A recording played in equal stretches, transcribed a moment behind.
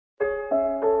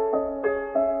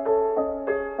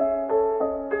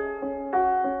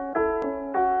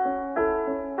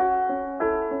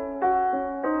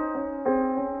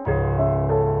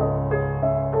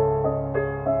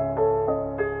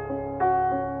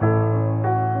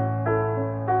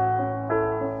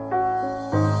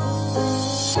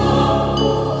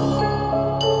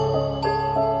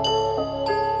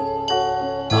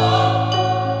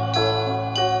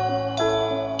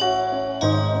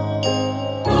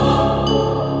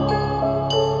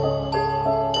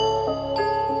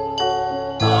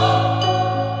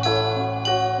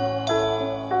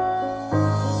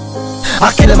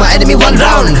I kill my enemy one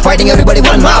round, fighting everybody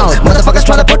one mouth. Motherfuckers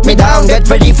tryna put me down, get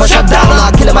ready for shutdown.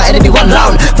 I kill my enemy one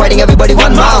round, fighting everybody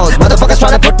one mouth. Motherfuckers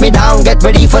tryna put me down, get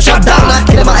ready for shutdown. I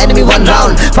kill my enemy one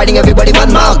round, fighting everybody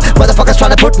one mouth. Motherfuckers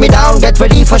tryna put me down, get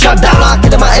ready for shutdown. I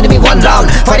kill my enemy one round,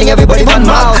 fighting everybody one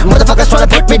mouth. Motherfuckers tryna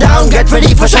put me down, get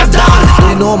ready for shutdown.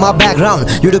 You know my background,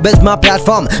 YouTube is my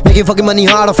platform, making fucking money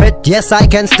out of it. Yes, I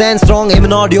can stand strong, aim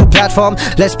an audio platform.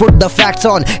 Let's put the facts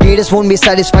on. Haters won't be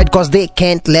satisfied cause they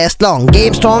can't last long.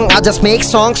 Game strong, I just make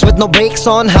songs with no breaks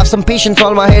on. Have some patience,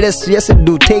 all my haters, yes it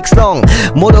do takes long.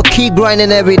 Moto keep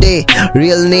grinding every day.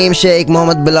 Real name Sheikh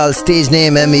Mohammed Bilal, stage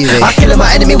name Emiway. I kill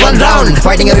my enemy one round,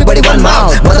 fighting everybody one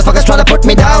mouth. Motherfuckers tryna put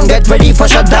me down, get ready for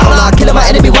shutdown. I kill my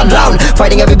enemy one round,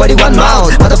 fighting everybody one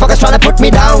mouth. Motherfuckers tryna put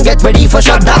me down, get ready for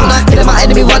shutdown. I kill my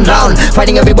enemy one round,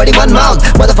 fighting everybody one mouth.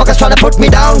 Motherfuckers tryna put me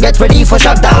down, get ready for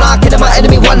shutdown. I kill my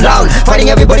enemy one round, fighting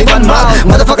everybody one mouth.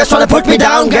 Motherfuckers tryna put me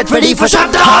down, get ready for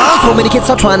shutdown. So many kids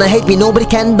are tryna hate me, nobody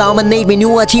can dominate me.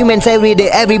 New achievements every day,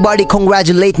 everybody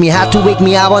congratulate me. Have to wake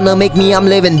me, I wanna make me, I'm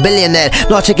living billionaire.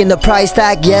 Not checking the price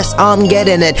tag, yes I'm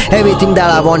getting it. Everything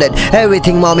that I wanted,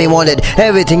 everything mommy wanted,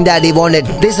 everything daddy wanted.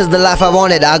 This is the life I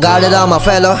wanted, I got it on my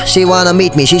fella. She wanna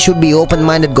meet me, she should be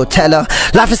open-minded, go tell her.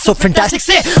 Life is so fantastic,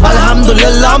 say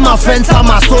Alhamdulillah, my friends are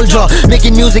my soldier.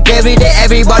 Making music every day,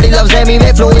 everybody loves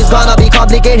Emiway. Flow is gonna be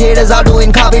complicated, haters are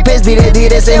doing copy paste. धीरे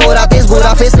धीरे से हो रहा तेज,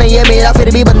 बुरा face नहीं है मेरा फिर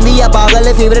भी बंदी है पागल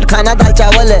है। फेवरेट खाना दाल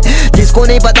चावल है, जिसको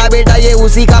नहीं पता बेटा ये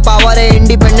उसी का पावर है।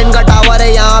 इंडिपेंडेंट का टावर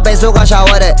है, यहाँ पैसों का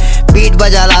शावर है। बीट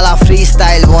बजा लाला फ्री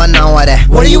स्टाइल 1 hour है।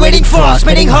 What are you waiting for?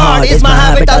 Spinning hard is my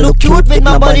habit. I look cute with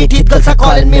my bunny teeth, girls are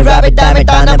calling me rabbit. Damn it,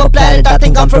 I never planned it. I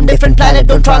think I'm from different planet.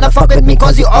 Don't try to fuck with me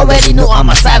cause you already know I'm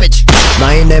a savage.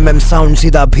 9mm sound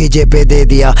सीधा भेजे पे दे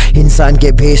दिया। इंसान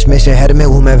के भेष में शहर में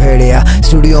घूमे भेड़िया।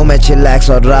 स्टूडियो में चिल्लैक्स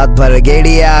और रात भर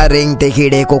गेड़िया। रिंगते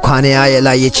कीड़े को खाने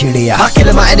आएला ये चिड़िया। I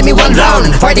kill my enemy one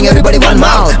round, fighting everybody one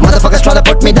mouth. Motherfuckers tryna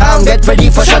put me down, get ready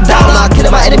for shutdown. I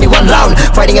kill my enemy one round,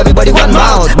 fighting everybody one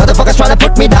mouth. Motherfuckers tryna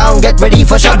put me down, get ready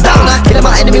for shutdown. I kill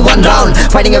my enemy one round,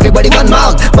 fighting everybody one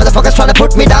mouth. Motherfuckers tryna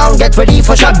put me down, get ready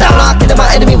for shutdown. I kill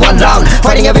my enemy one round,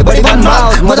 fighting everybody one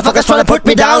mouth. Motherfuckers tryna put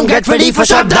me down, get ready for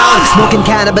shutdown. Smoking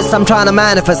cannabis, I'm tryna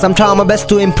manifest. I'm trying my best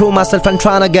to improve myself and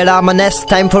tryna get out my nest.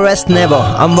 Time for rest, never.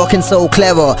 I'm working so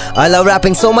clever. I love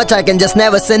rapping so much I can just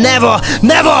never say never,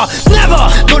 never, never.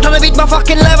 Don't try to beat my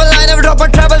fucking level. I never drop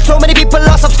and travel. So many people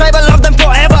are subscribed, I love them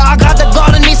forever. I got that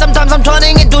God in me. Sometimes I'm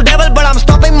turning into devil, but I'm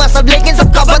stopping myself. लेकिन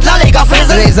सबका बदला लेगा फिर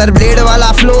से। Razor blade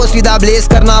वाला flow सीधा bless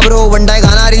करना bro. One day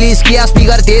गाना रिलीज किया,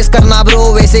 स्पीकर तेज करना ब्रो।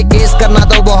 वैसे केस करना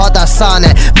तो बहुत आसान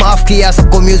है। माफ किया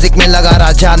सबको, म्यूजिक में लगा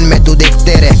रहा जान में। तू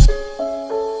देखते रहे,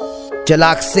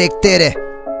 चलाक सेकते रहे,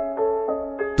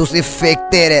 तू सिर्फ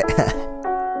फेंकते रहे।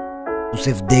 तू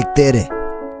सिर्फ देखते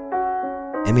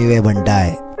रहे। एमीवे बनता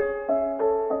है,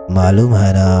 मालूम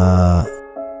है ना।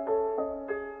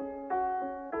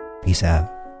 Peace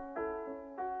out.